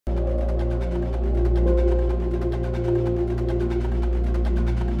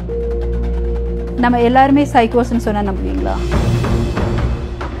நம்ம எல்லாருமே சைக்கோஸ்ன்னு சொன்னால் நம்புவீங்களா?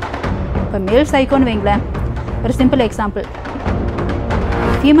 இப்போ மேல் சைக்கோன்னு வைங்களேன், ஒரு சிம்பிள் எக்ஸாம்பிள்.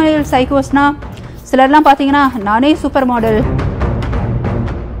 ஃபீமேல் சைக்கோஸ்னால் சிலர்லாம் பார்த்தீங்கன்னா நானே சூப்பர் மாடல்.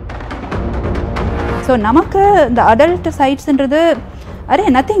 ஸோ நமக்கு இந்த அடல்ட் சைட்ஸுன்றது அரே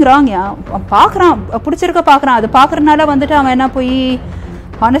நத்திங் ராங்யா, பார்க்குறான், பிடிச்சிருக்க பார்க்குறான், அது பார்க்குறதுனால வந்துட்டு அவன் என்ன போய்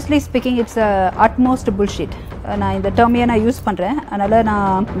honestly speaking it's utmost bullshit. நான் இந்த டேர்மையை நான் யூஸ் பண்ணுறேன். அதனால்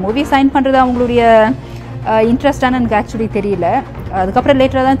நான் மூவி சைன் பண்ணுறது அவங்களுடைய இன்ட்ரெஸ்டானு எனக்கு ஆக்சுவலி தெரியல. அதுக்கப்புறம்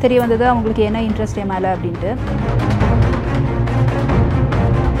லேட்டராக தான் தெரிய வந்தது அவங்களுக்கு என்ன இன்ட்ரெஸ்ட் என் மேலே அப்படின்ட்டு.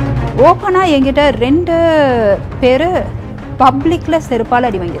 ஓப்பனாக என்கிட்ட 2 பேர் பப்ளிக்கில் செருப்பால்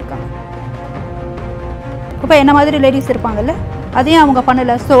அடி வாங்கியிருக்காங்க. இப்போ என்ன மாதிரி லேடிஸ் இருப்பாங்கல்ல, அதையும் அவங்க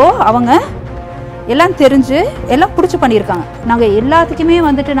பண்ணலை. ஸோ அவங்க எல்லாம் தெரிஞ்சு எல்லாம் பிடிச்சி பண்ணியிருக்காங்க. நாங்கள் எல்லாத்துக்குமே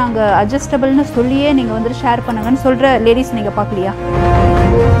வந்துட்டு நாங்கள் அட்ஜஸ்டபிள்னு சொல்லியே நீங்கள் வந்துட்டு ஷேர் பண்ணுங்கன்னு சொல்கிற லேடிஸ் நீங்கள் பார்க்கலையா?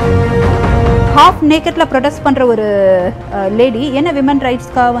 ஹாஃப் நேக்கெட்டில் ப்ரொடெஸ்ட் பண்ணுற ஒரு லேடி என்ன விமன்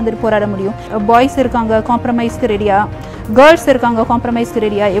ரைட்ஸ்க்காக வந்துட்டு போராட முடியும்? பாய்ஸ் இருக்காங்க காம்ப்ரமைஸ்க்கு ரெடியா, கேர்ள்ஸ் இருக்காங்க காம்ப்ரமைஸ்க்கு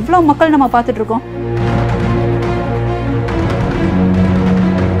ரெடியா. எவ்வளோ மக்கள் நம்ம பார்த்துட்ருக்கோம்.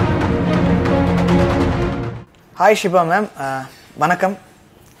 ஹாய் ஷிபா மேம், வணக்கம்.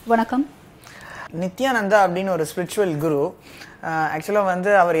 வணக்கம். நித்யானந்தா அப்படின்னு ஒரு ஸ்பிரிச்சுவல் குரு. ஆக்சுவலாக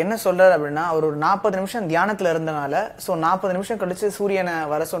வந்து அவர் என்ன சொல்கிறார் அப்படின்னா, அவர் ஒரு 40 நிமிஷம் தியானத்தில் இருந்தனால ஸோ 40 நிமிஷம் கழித்து சூரியனை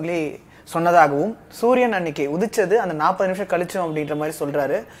வர சொல்லி சொன்னதாகவும், சூரியன் அன்னைக்கு உதிச்சது அந்த 40 நிமிஷம் கழிச்சோம் அப்படின்ற மாதிரி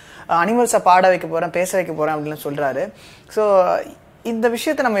சொல்கிறாரு. அனிமல்ஸை பாட வைக்க போகிறேன், பேச வைக்க போகிறேன் அப்படின்னு சொல்கிறாரு. ஸோ இந்த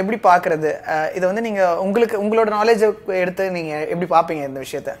விஷயத்தை நம்ம எப்படி பார்க்குறது? இதை வந்து நீங்கள் உங்களோட நாலேஜை எடுத்து நீங்கள் எப்படி பார்ப்பீங்க இந்த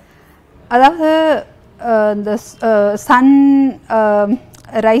விஷயத்தை? அதாவது இந்த சன்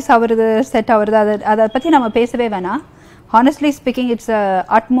ரைஸ் ஆகுறது, செட் ஆகுறது, அதை பற்றி நம்ம பேசவே வேணாம். Honestly speaking it's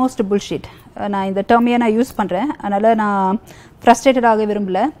utmost bullshit. நான் இந்த டேர்மையை நான் யூஸ் பண்ணுறேன். அதனால் நான் ஃப்ரஸ்ட்ரேட்டட் ஆக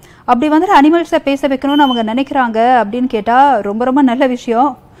விரும்பலை. அப்படி வந்துட்டு அனிமல்ஸை பேச வைக்கணும்னு அவங்க நினைக்கிறாங்க அப்படின்னு கேட்டால் ரொம்ப ரொம்ப நல்ல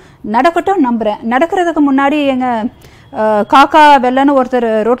விஷயம். நடக்கட்டும் நம்புகிறேன். நடக்கிறதுக்கு முன்னாடி எங்கள் காக்கா வெள்ளைன்னு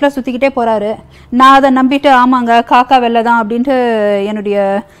ஒருத்தர் ரோட்டில் சுற்றிக்கிட்டே போகிறாரு. நான் அதை நம்பிட்டு ஆமாங்க காக்கா வெள்ளை தான் அப்படின்ட்டு என்னுடைய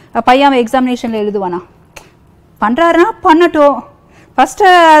பையன் எக்ஸாமினேஷனில் எழுதுவானா? பண்ணுறாருன்னா பண்ணட்டும். ஃபஸ்ட்டு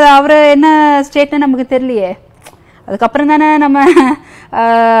அது அவர் என்ன ஸ்டேட்னு நமக்கு தெரியலையே. அதுக்கப்புறம் தானே நம்ம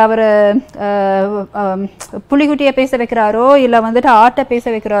அவர் புலிக்குட்டியை பேச வைக்கிறாரோ இல்லை வந்துட்டு ஆட்டை பேச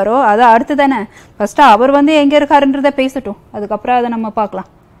வைக்கிறாரோ, அதை அடுத்து தானே. ஃபஸ்ட்டு அவர் வந்து எங்கே இருக்காருன்றதை பேசட்டும், அதுக்கப்புறம் அதை நம்ம பார்க்கலாம்.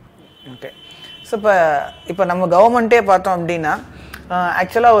 ஓகே. ஸோ இப்போ நம்ம கவர்மெண்ட்டே பார்த்தோம் அப்படின்னா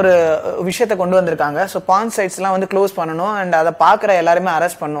ஆக்சுவலாக ஒரு விஷயத்தை கொண்டு வந்திருக்காங்க. ஸோ பான் சைட்ஸ்லாம் வந்து க்ளோஸ் பண்ணணும் அண்ட் அதை பார்க்குற எல்லாருமே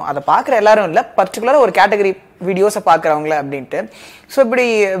அரெஸ்ட் பண்ணணும். அதை பார்க்குற எல்லாரும் இல்லை, பர்டிகுலராக ஒரு கேட்டகரி வீடியோஸை பார்க்குறவங்கள அப்படின்ட்டு. ஸோ இப்படி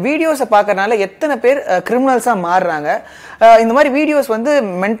வீடியோஸை பார்க்கறதுனால எத்தனை பேர் கிரிமினல்ஸாக மாறுறாங்க? இந்த மாதிரி வீடியோஸ் வந்து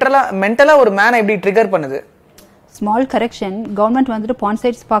மென்டலாக ஒரு மேனை எப்படி ட்ரிகர் பண்ணுது? ஸ்மால் கரெக்ஷன், கவர்மெண்ட் வந்துட்டு பான்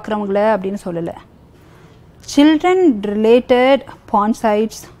சைட்ஸ் பார்க்குறவங்கள அப்படின்னு சொல்லலை. சில்ட்ரன் ரிலேட்டட் பான்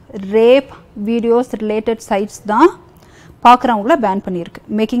sides, rape videos related sides தான் பார்க்குறவங்கள பேன் பண்ணியிருக்கு.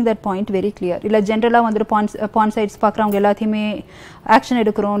 Making that point very clear. இல்லை ஜென்ரலாக வந்துட்டு பான் சைட்ஸ் பார்க்குறவங்க எல்லாத்தையுமே ஆக்ஷன்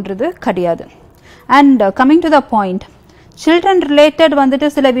எடுக்கிறோன்றது கிடையாது. And coming to the point, children related வந்துட்டு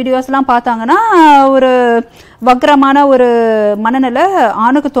சில வீடியோஸ்லாம் பார்த்தாங்கன்னா ஒரு வக்ரமான ஒரு மனநிலை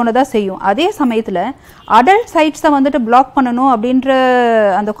ஆணுக்கு தோணதான் செய்யும். அதே சமயத்தில் அடல்ட் சைட்ஸை வந்துட்டு பிளாக் பண்ணணும் அப்படின்ற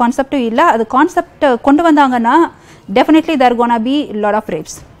அந்த கான்செப்டும் இல்லை. அது கான்செப்ட் கொண்டு வந்தாங்கன்னா definitely there gonna be lot of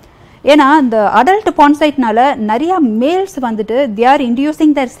rapes. ஏன்னா இந்த அடல்ட் பான் சைட்னால நிறையா மேல்ஸ் வந்துட்டு they are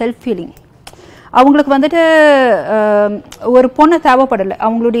inducing there self feeling. அவங்களுக்கு வந்துட்டு ஒரு பொண்ணு தேவைப்படலை,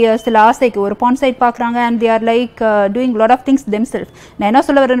 அவங்களுடைய சில ஆசைக்கு ஒரு பான் சைட் பார்க்குறாங்க and they are like doing lot of things them self. நான் என்ன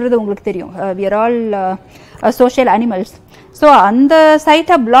சொல்ல வரேன்றது உங்களுக்கு தெரியும். We are all social animals. So அந்த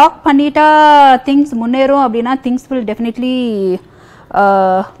சைட்டை பிளாக் பண்ணிட்டா திங்ஸ் முன்னேறும் அப்படின்னா things will definitely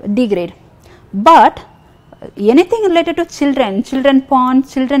degrade. But anything related to children porn,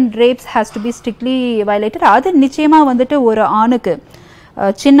 children rapes has to be strictly violated. அது நிச்சயமாக வந்துட்டு ஒரு ஆணுக்கு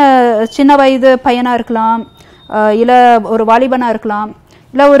சின்ன வயது பையனாக இருக்கலாம், இல்லை ஒரு வாலிபனாக இருக்கலாம்,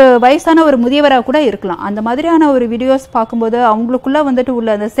 இல்லை ஒரு வயசான ஒரு முதியவராக கூட இருக்கலாம். அந்த மாதிரியான ஒரு வீடியோஸ் பார்க்கும்போது அவங்களுக்குள்ளே வந்துட்டு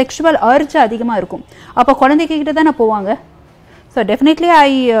உள்ள அந்த செக்ஷுவல் அர்ஜ் அதிகமாக இருக்கும். அப்போ குழந்தைகிட்ட தானே போவாங்க. So definitely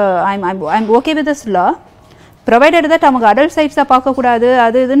I'm okay with this law, provided that அவங்க adult sites பார்க்கக்கூடாது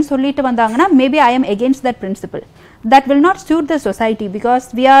அது இதுன்னு சொல்லிட்டு வந்தாங்கன்னா maybe I am against that principle. That will not suit the society because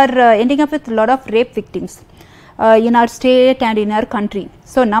we are ending up with a lot of rape victims in our state and in our country.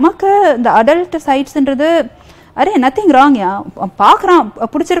 So நமக்கு இந்த adult sitesன்றது array nothing ராங்யா, பார்க்குறான்,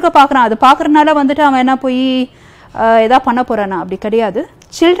 பிடிச்சிருக்க பார்க்குறான், அது பார்க்குறதுனால வந்துட்டு அவன் என்ன போய் எதா பண்ண போகிறானா? அப்படி கிடையாது.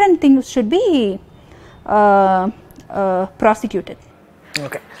 Children things should be prosecuted.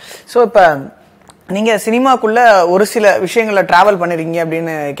 Okay. So இப்போ நீங்க சினிமாக்குள்ள ஒரு சில விஷயங்களை டிராவல் பண்ணிருக்கீங்க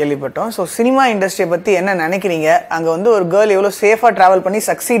அப்படின்னு கேள்விப்பட்டோம். ஸோ சினிமா இண்டஸ்ட்ரியை பத்தி என்ன நினைக்கிறீங்க? அங்க வந்து ஒரு கேர்ள் எவ்வளவு சேஃபா டிராவல் பண்ணி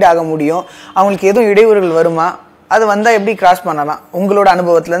சக்சீட் ஆக முடியும்? அவங்களுக்கு எதுவும் இடையூறுகள் வருமா? அது வந்தா எப்படி கிராஸ் பண்ணலாம்? உங்களோட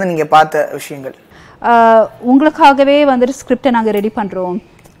அனுபவத்துல இருந்து நீங்க பார்த்த விஷயங்கள். உங்களுக்காகவே வந்துட்டு ஸ்கிரிப்டை நாங்கள் ரெடி பண்ணுறோம்.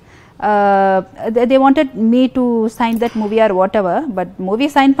 they wanted me to sign that movie or whatever, but movie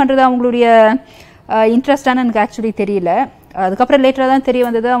sign பண்ணுறது அவங்களுடைய இன்ட்ரெஸ்டானு எனக்கு ஆக்சுவலி தெரியல. அதுக்கப்புறம் லேட்டராக தான் தெரிய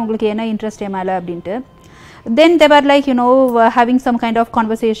வந்தது அவங்களுக்கு என்ன இன்ட்ரெஸ்ட் என் மேலே அப்படின்ட்டு. தென் they were like having some kind of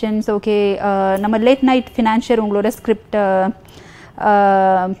conversations. Okay, நம்ம லேட் நைட் ஃபினான்ஷியர் உங்களோட ஸ்கிரிப்ட்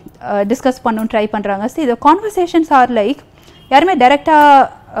டிஸ்கஸ் பண்ணணும்னு ட்ரை பண்ணுறாங்க. ஸோ இது கான்வர்சேஷன்ஸ் ஆர் லைக் யாருமே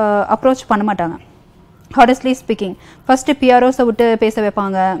டைரெக்டாக அப்ரோச் பண்ண மாட்டாங்க. ஹானஸ்ட்லி ஸ்பீக்கிங், ஃபஸ்ட்டு பிஆர்ஓஸை விட்டு பேச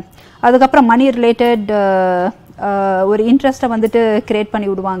வைப்பாங்க. அதுக்கப்புறம் மணி ரிலேட்டட் ஒரு இன்ட்ரெஸ்ட்டை வந்துட்டு க்ரியேட் பண்ணி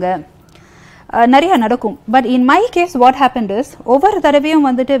விடுவாங்க. நிறையா நடக்கும். But in my case what happened is, ஒவ்வொரு தடவையும்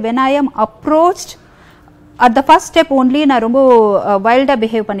வந்துட்டு when I am approached at the first step only நான் ரொம்ப வைல்டாக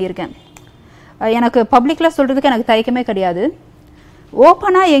பிஹேவ் பண்ணியிருக்கேன். எனக்கு பப்ளிக்கில் சொல்கிறதுக்கு எனக்கு தயக்கமே கிடையாது.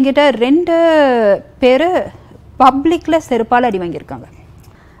 ஓப்பனாக என்கிட்ட 2 பேர் பப்ளிக்கில் செருப்பால் அடி வாங்கியிருக்காங்க.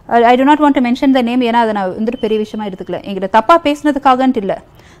 ஐ do not want to mention the name, ஏன்னா அதை நான் வந்துட்டு பெரிய விஷயமா எடுத்துக்கல. என்கிட்ட தப்பாக பேசுனதுக்காகன்ட்டு இல்லை,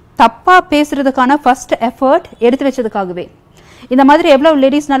 தப்பாக பேசுகிறதுக்கான ஃபர்ஸ்ட் எஃபர்ட் எடுத்து வச்சதுக்காகவே. இந்த மாதிரி எவ்வளோ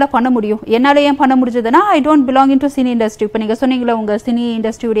லேடிஸ்னால பண்ண முடியும்? என்னால் ஏன் பண்ண முடிஞ்சதுன்னா, I don't belong in to cine industry. இப்போ நீங்கள் சொன்னீங்களா உங்கள் சினி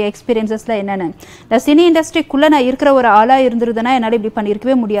இண்டஸ்ட்ரியுடைய எக்ஸ்பீரியன்ஸஸ்லாம் என்னென்னு. நான் சினி இண்டஸ்ட்ரிக்குள்ளே நான் இருக்கிற ஒரு ஆளாக இருந்திருந்தேன்னா என்னால் இப்படி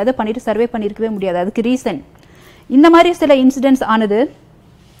பண்ணியிருக்கவே முடியாது, பண்ணிட்டு சர்வே பண்ணியிருக்கவே முடியாது. அதுக்கு ரீசன் இந்த மாதிரி சில இன்சிடென்ட்ஸ் ஆனது.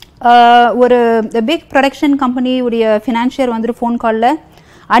 ஒரு பிக் ப்ரொடக்ஷன் கம்பெனி உடைய ஃபினான்ஷியர் வந்துட்டு ஃபோன் காலில்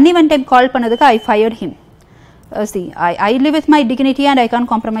அன்இவன் டைம் கால் பண்ணதுக்கு ஐ fired him. see I live with my dignity and I can't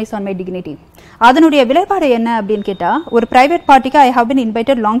compromise on my dignity. அதனுடைய விளைபாடு என்ன அப்படின்னு கேட்டால், ஒரு ப்ரைவேட் பார்ட்டிக்கு I have been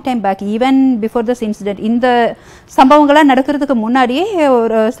invited long time back, even before this incident. இந்த சம்பவங்களாக நடக்கிறதுக்கு முன்னாடியே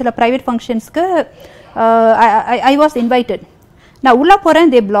ஒரு சில ப்ரைவேட் ஃபங்க்ஷன்ஸ்க்கு ஐ வாஸ் இன்வைட்டட். நான் உள்ளே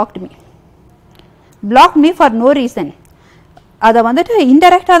போகிறேன், தே black me for no reason. அதை வந்துட்டு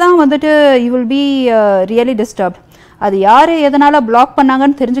இன்டெரக்டாக தான் வந்துட்டு you will be really disturb. அது யார் எதனால் பிளாக்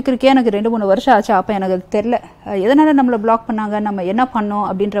பண்ணாங்கன்னு தெரிஞ்சுக்கிறக்கே எனக்கு 2-3 வருஷம் ஆச்சு. அப்போ எனக்கு அது தெரில எதனால் நம்மளை பிளாக் பண்ணாங்க, நம்ம என்ன பண்ணோம்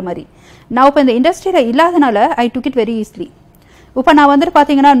அப்படின்ற மாதிரி. நான் இப்போ இந்த இண்டஸ்ட்ரியில் இல்லாதனால ஐ டுக் இட் வெரி ஈஸிலி. இப்போ நான் வந்துட்டு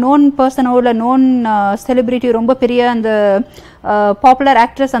பார்த்தீங்கன்னா நோன் பர்சனோ இல்லை நோன் செலிபிரிட்டி, ரொம்ப பெரிய அந்த பாப்புலர்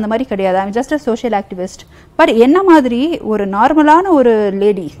ஆக்ட்ரஸ் அந்த மாதிரி கிடையாது. I am just a social activist. But என்ன மாதிரி ஒரு நார்மலான ஒரு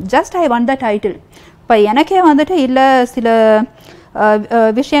lady, just I want the title. இப்போ எனக்கே வந்துட்டு இல்லை சில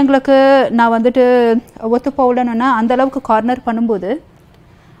விஷயங்களுக்கு நான் வந்துட்டு ஒத்து போகலன்னா அந்த அளவுக்கு கார்னர் பண்ணும்போது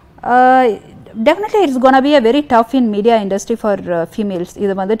definitely it's gonna be a very tough in media industry for females.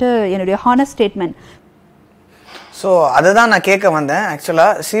 இது வந்துட்டு என்னுடைய ஹானஸ்ட் ஸ்டேட்மெண்ட். ஸோ அதை தான் நான் கேட்க வந்தேன்.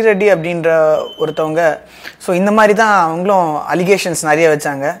 ஆக்சுவலாக ஸ்ரீரெட்டி அப்படின்ற ஒருத்தவங்க ஸோ இந்த மாதிரி தான் அவங்களும் அலிகேஷன்ஸ் நிறைய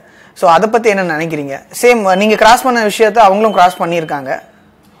வச்சாங்க. ஸோ அதை பற்றி என்ன நினைக்கிறீங்க? சேம் நீங்கள் கிராஸ் பண்ண விஷயத்த அவங்களும் கிராஸ் பண்ணியிருக்காங்க.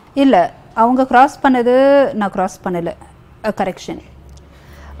 இல்லை, அவங்க கிராஸ் பண்ணது நான் கிராஸ் பண்ணலை. கரெக்ஷன்,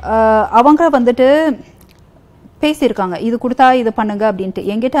 அவங்க வந்துட்டு பேசியிருக்காங்க இது கொடுத்தா இது பண்ணுங்க அப்படின்ட்டு.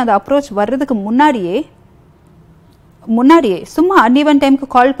 என்கிட்ட அந்த அப்ரோச் வர்றதுக்கு முன்னாடியே சும்மா அன்இவன் டைமுக்கு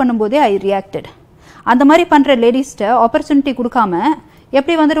கால் பண்ணும்போதே ஐ ரியாக்டட். அந்த மாதிரி பண்ணுற லேடிஸ்ட்டை ஆப்பர்ச்சுனிட்டி கொடுக்காம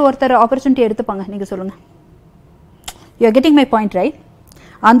எப்படி வந்துட்டு ஒருத்தர் ஆப்பர்ச்சுனிட்டி எடுத்துப்பாங்க நீங்கள் சொல்லுங்கள்? You are getting my point right?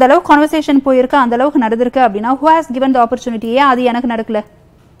 அந்த அளவுக்கு கான்வர்சேஷன் போயிருக்கு, அந்த அளவுக்கு நடந்திருக்கு அப்படின்னா who has given the opportunity? ஏன் அது எனக்கு நடக்கல?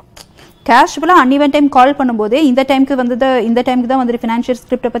 கேஷுவலாக அன்இவன் டைம் கால் பண்ணும்போதே இந்த டைமுக்கு தான் வந்துட்டு ஃபினான்ஷியல்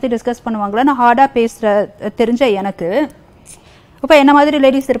ஸ்கிரிப்டை பற்றி டிஸ்கஸ் பண்ணுவாங்களா? நான் ஹார்டாக பேசுகிற தெரிஞ்ச எனக்கு இப்போ என்ன மாதிரி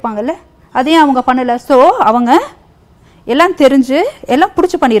லேடிஸ் இருப்பாங்கல்ல, அதையும் அவங்க பண்ணலை. ஸோ அவங்க எல்லாம் தெரிஞ்சு எல்லாம்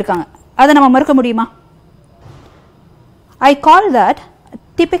பிடிச்சி பண்ணியிருக்காங்க. அதை நம்ம மறுக்க முடியுமா? ஐ கால் தட்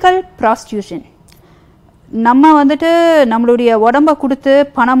டிபிக்கல் ப்ராஸ்டியூஷன். நம்ம வந்துட்டு நம்மளுடைய உடம்பை கொடுத்து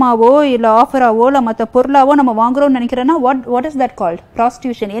பணமாவோ இல்லை ஆஃபராவோ இல்லை மற்ற பொருளாவோ நம்ம வாங்குறோம்னு நினைக்கிறேன்னா what is that called?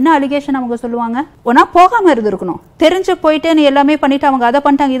 Prostitution. என்ன அலிகேஷன் அவங்க சொல்லுவாங்க? ஒன்றா போகாமல் இருந்திருக்கணும், தெரிஞ்சு போயிட்டு நீ எல்லாமே பண்ணிவிட்டு அவங்க அதை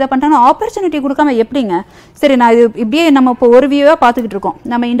பண்ணிட்டாங்க இதை பண்ணிட்டாங்க, ஆப்பர்ச்சுனிட்டி கொடுக்காம எப்படிங்க? சரி, நான் இது இப்படியே நம்ம இப்போ ஒரு வியூவாக பார்த்துக்கிட்டு இருக்கோம்.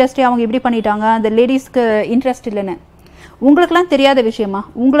 நம்ம இண்டஸ்ட்ரி அவங்க இப்படி பண்ணிட்டாங்க, அந்த லேடிஸ்க்கு இன்ட்ரெஸ்ட் இல்லைன்னு. உங்களுக்குலாம் தெரியாத விஷயமா?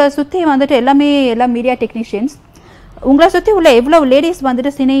 உங்களை சுற்றி வந்துட்டு எல்லா மீடியா டெக்னீஷியன்ஸ், உங்களை சுற்றி உள்ள எவ்வளோ லேடிஸ்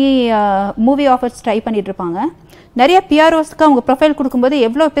வந்துட்டு சினி மூவி ஆஃபர்ஸ் ட்ரை பண்ணிட்டு இருப்பாங்க. நிறைய பிஆர்ஓஸ்க்கு அவங்க ப்ரொஃபைல் கொடுக்கும்போது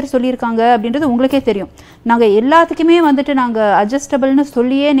எவ்வளோ பேர் சொல்லியிருக்காங்க அப்படின்றது உங்களுக்கே தெரியும். நாங்கள் எல்லாத்துக்குமே வந்துட்டு நாங்கள் அட்ஜஸ்டபிள்னு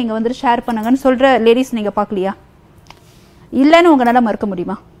சொல்லியே நீங்கள் வந்துட்டு ஷேர் பண்ணுங்கன்னு சொல்கிற லேடிஸ் நீங்கள் பார்க்கலையா? இல்லைன்னு உங்களால் மறுக்க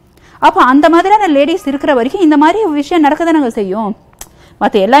முடியுமா? அப்போ அந்த மாதிரியான லேடிஸ் இருக்கிற வரைக்கும் இந்த மாதிரி விஷயம் நடக்க தான் நாங்கள் செய்யும்.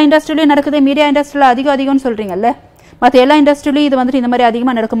 மற்ற எல்லா இண்டஸ்ட்ரியிலையும் நடக்குது, மீடியா இண்டஸ்ட்ரியில் அதிகம்னு சொல்கிறீங்கல்ல, மற்ற எல்லா இண்டஸ்ட்ரியிலையும் இது வந்துட்டு இந்த மாதிரி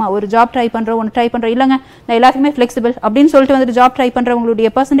அதிகமாக நடக்குமா? ஒரு ஜாப் ட்ரை பண்ணுறோம், ஒன்று ட்ரை பண்ணுறோம், இல்லைங்க நான் எல்லாத்துக்குமே ஃப்ளெக்சிபிள் அப்படின்னு சொல்லிட்டு வந்துட்டு ஜாப் ட்ரை பண்ணுறவங்களுடைய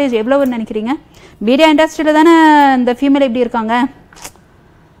பர்சன்டேஜ் எவ்வளோன்னு நினைக்கிறீங்க? மீடியா இண்டஸ்ட்ரியில் தானே இந்த ஃபீமேல் எப்படி இருக்காங்க?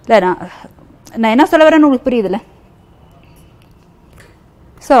 இல்லை, நான் நான் என்ன சொல்ல வரேன்னு உங்களுக்கு புரியுதுல்ல?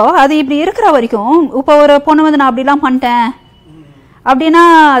 ஸோ அது இப்படி இருக்கிற வரைக்கும் இப்போ ஒரு பொண்ணு வந்து நான் அப்படிலாம் பண்ணிட்டேன் அப்படின்னா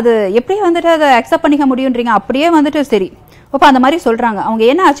அது எப்படி வந்துட்டு அதை அக்செப்ட் பண்ணிக்க முடியுன்றீங்க? அப்படியே வந்துட்டு சரி இப்போ அந்த மாதிரி சொல்கிறாங்க, அவங்க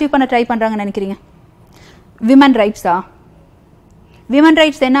என்ன அச்சீவ் பண்ண ட்ரை பண்ணுறாங்கன்னு நினைக்கிறீங்க? விமன் ரைட்ஸா? விமன்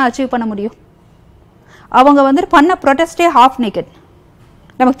ரைட்ஸ் என்ன அச்சீவ் பண்ண முடியும்? அவங்க வந்துட்டு பண்ண ப்ரொட்டஸ்டே ஹாஃப் நேக்கட்,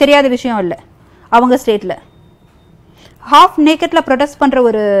 நமக்கு தெரியாத விஷயம் இல்லை. அவங்க ஸ்டேட்டில் ஹாஃப் நேக்கெட்டில் ப்ரொடெஸ்ட் பண்ணுற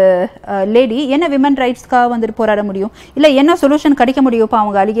ஒரு லேடி என்ன விமன் ரைட்ஸ்க்காக வந்துட்டு போராட முடியும்? இல்லை என்ன சொல்யூஷன் கிடைக்க முடியும் இப்போ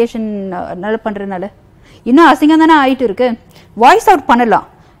அவங்க அலிகேஷன் நல்ல பண்ணுறதுனால? இன்னும் அசிங்கம் தானே ஆகிட்டு இருக்கு. வாய்ஸ் அவுட் பண்ணலாம்.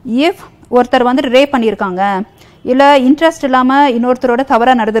 இஃப் ஒருத்தர் வந்துட்டு ரேப் பண்ணியிருக்காங்க, இல்லை இன்ட்ரெஸ்ட் இல்லாமல் இன்னொருத்தரோட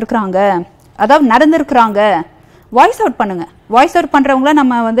தவறாக நடந்திருக்கிறாங்க, வாய்ஸ் அவுட் பண்ணுங்க. வாய்ஸ் அவுட் பண்ணுறவங்கள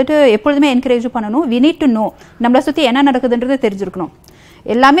நம்ம வந்துட்டு எப்பொழுதுமே என்கரேஜ் பண்ணணும். வி நீட் டு நோ, நம்மளை சுற்றி என்ன நடக்குதுன்றது தெரிஞ்சிருக்கணும்.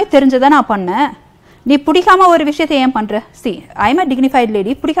 எல்லாமே தெரிஞ்சுதான் நான் பண்ணேன். நீ பிடிக்காம ஒரு விஷயத்தை ஏன் பண்ணுற? C I am a dignified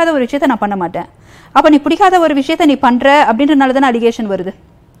lady. பிடிக்காத ஒரு விஷயத்தை நான் பண்ண மாட்டேன். அப்போ நீ பிடிக்காத ஒரு விஷயத்தை நீ பண்ணுற அப்படின்றனால தானே அலிகேஷன் வருது.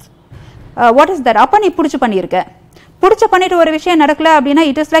 What is that? அப்போ நீ பிடிச்சி பண்ணிட்டு ஒரு விஷயம் நடக்கல அப்படின்னா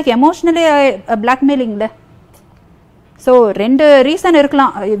it is like emotionally பிளாக்மெயிலிங்ல. So 2 reason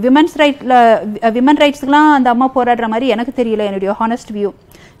இருக்கலாம். விமன் ரைட்ஸ்க்குலாம் அந்த அம்மா போராடுற மாதிரி எனக்கு தெரியல, என்னுடைய ஹானஸ்ட் வியூ.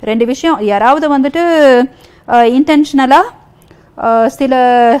 2 விஷயம். யாராவது வந்துட்டு இன்டென்ஷனலாக சில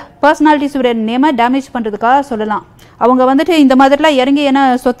பர்சனாலிட்டிஸோட நேமை டேமேஜ் பண்ணுறதுக்காக சொல்லலாம். அவங்க வந்துட்டு இந்த மாதிரிலாம் இறங்கி ஏன்னா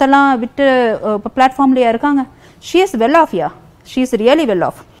சொத்தெல்லாம் விட்டு பிளாட்ஃபார்ம்லையா இருக்காங்க. She is well of. She is really well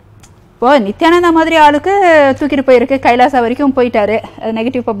of. இப்போ நித்யானந்தா மாதிரி ஆளுக்கு தூக்கிட்டு போயிருக்கு, கைலாசா வரைக்கும் போயிட்டாரு,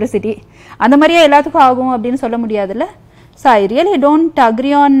 நெகட்டிவ் பப்ளிசிட்டி. அந்த மாதிரியே எல்லாத்துக்கும் ஆகும் அப்படின்னு சொல்ல முடியாதுல்ல. So I really don't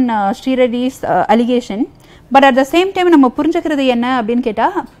agree on ஸ்ரீரெட்டிஸ் allegation. But at the same time நம்ம புரிஞ்சுக்கிறது என்ன அப்படின்னு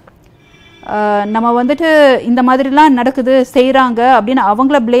கேட்டால், நம்ம வந்துட்டு இந்த மாதிரிலாம் நடக்குது செய்கிறாங்க அப்படின்னு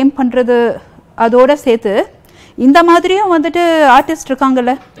அவங்கள ப்ளேம் பண்ணுறது அதோடு சேர்த்து இந்த மாதிரியும் வந்துட்டு ஆர்டிஸ்ட்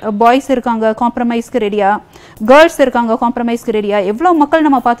இருக்காங்கல்ல, பாய்ஸ் இருக்காங்க காம்ப்ரமைஸ்க்கு ரெடியாக, கேர்ள்ஸ் இருக்காங்க காம்ப்ரமைஸ்க்கு ரெடியாக, எவ்வளோ மக்கள்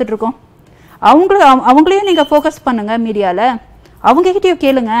நம்ம பார்த்துட்ருக்கோம். அவங்களையும் நீங்கள் ஃபோக்கஸ் பண்ணுங்கள் மீடியாவில், அவங்ககிட்டயும்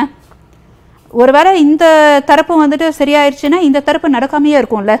கேளுங்க. ஒருவேளை இந்த தரப்பு வந்துட்டு சரியாயிருச்சுன்னா இந்த தரப்பு நடக்காமையே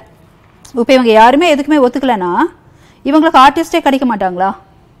இருக்கும்ல. இப்போ இவங்க யாருமே எதுக்குமே ஒத்துக்கலைன்னா இவங்களுக்கு ஆர்டிஸ்டே கிடைக்க மாட்டாங்களா?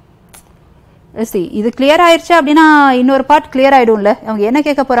 சி இது கிளியர் ஆயிடுச்சு அப்படின்னா இன்னொரு பார்ட் கிளியர் ஆகிடும்ல. அவங்க என்ன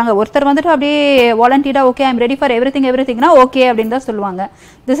கேட்க போகிறாங்க? ஒருத்தர் வந்துட்டு அப்படியே வாலண்டியராக okay I'm ready for எவ்ரிதிங்னா okay அப்படின்னு தான் சொல்லுவாங்க.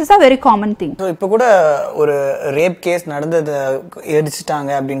 This is a very common thing. So இப்போ கூட ஒரு ரேப் கேஸ் நடந்ததை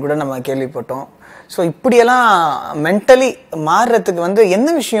எரிச்சிட்டாங்க அப்படின்னு கூட நம்ம கேள்விப்பட்டோம். ஸோ இப்படியெல்லாம் மென்டலி மாறுறதுக்கு வந்து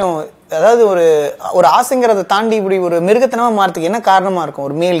என்ன விஷயம், அதாவது ஒரு ஆசைங்கிறத தாண்டி இப்படி ஒரு மிருகத்தனமாக மாறதுக்கு என்ன காரணமாக இருக்கும்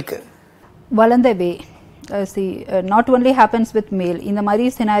ஒரு மேலுக்கு? வளர்ந்த வே C not only happens with மேல். இந்த மாதிரி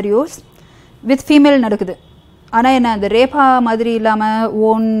சினாரியோஸ் வித் ஃபீமேல் நடக்குது. ஆனால் என்ன அந்த ரேப்பா மாதிரி இல்லாமல்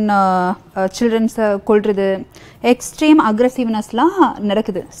ஓன் சில்ட்ரன்ஸை கொள்வது, எக்ஸ்ட்ரீம் அக்ரெசிவ்னஸ்லாம்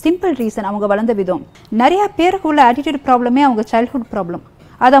நடக்குது. சிம்பிள் ரீசன் அவங்க வளர்ந்த விதம். நிறையா பேருக்கு உள்ள ஆட்டிடியூட் ப்ராப்ளமே அவங்க சைல்ட்ஹுட் ப்ராப்ளம்,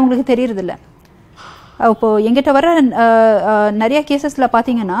 அது அவங்களுக்கு தெரியறதில்ல. இப்போது எங்கிட்ட வர நிறைய கேசஸில்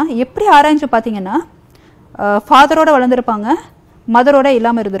பார்த்தீங்கன்னா எப்படி ஆராய்ஞ்சு பார்த்தீங்கன்னா ஃபாதரோட வளர்ந்துருப்பாங்க, மதரோட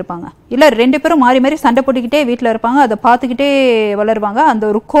இல்லாமல் இருந்திருப்பாங்க, இல்லை 2 பேரும் மாறி மாறி சண்டை போட்டுக்கிட்டே வீட்டில் இருப்பாங்க, அதை பார்த்துக்கிட்டே வளருவாங்க. அந்த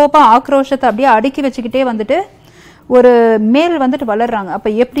ஒரு கோபம் ஆக்ரோஷத்தை அப்படியே அடுக்கி வச்சுக்கிட்டே வந்துட்டு ஒரு மேல் வந்துட்டு வளர்றாங்க. அப்போ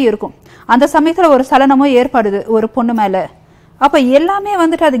எப்படி இருக்கும்? அந்த சமயத்தில் ஒரு சலனமும் ஏற்படுது ஒரு பொண்ணு மேலே. அப்போ எல்லாமே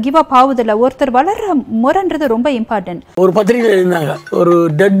வந்துட்டு அது கிவ் அப் ஆகுதில்ல. ஒருத்தர் வளர்ற முறைன்றது ரொம்ப இம்பார்ட்டன்ட். ஒரு பத்திரிகையில் இருந்தாங்க, ஒரு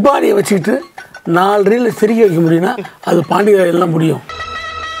டெட் பாடியை வச்சுக்கிட்டு 4 ரீல் சிரிக்க வைக்க முடியும்னா அது பாண்டிய எல்லாம் முடியும்.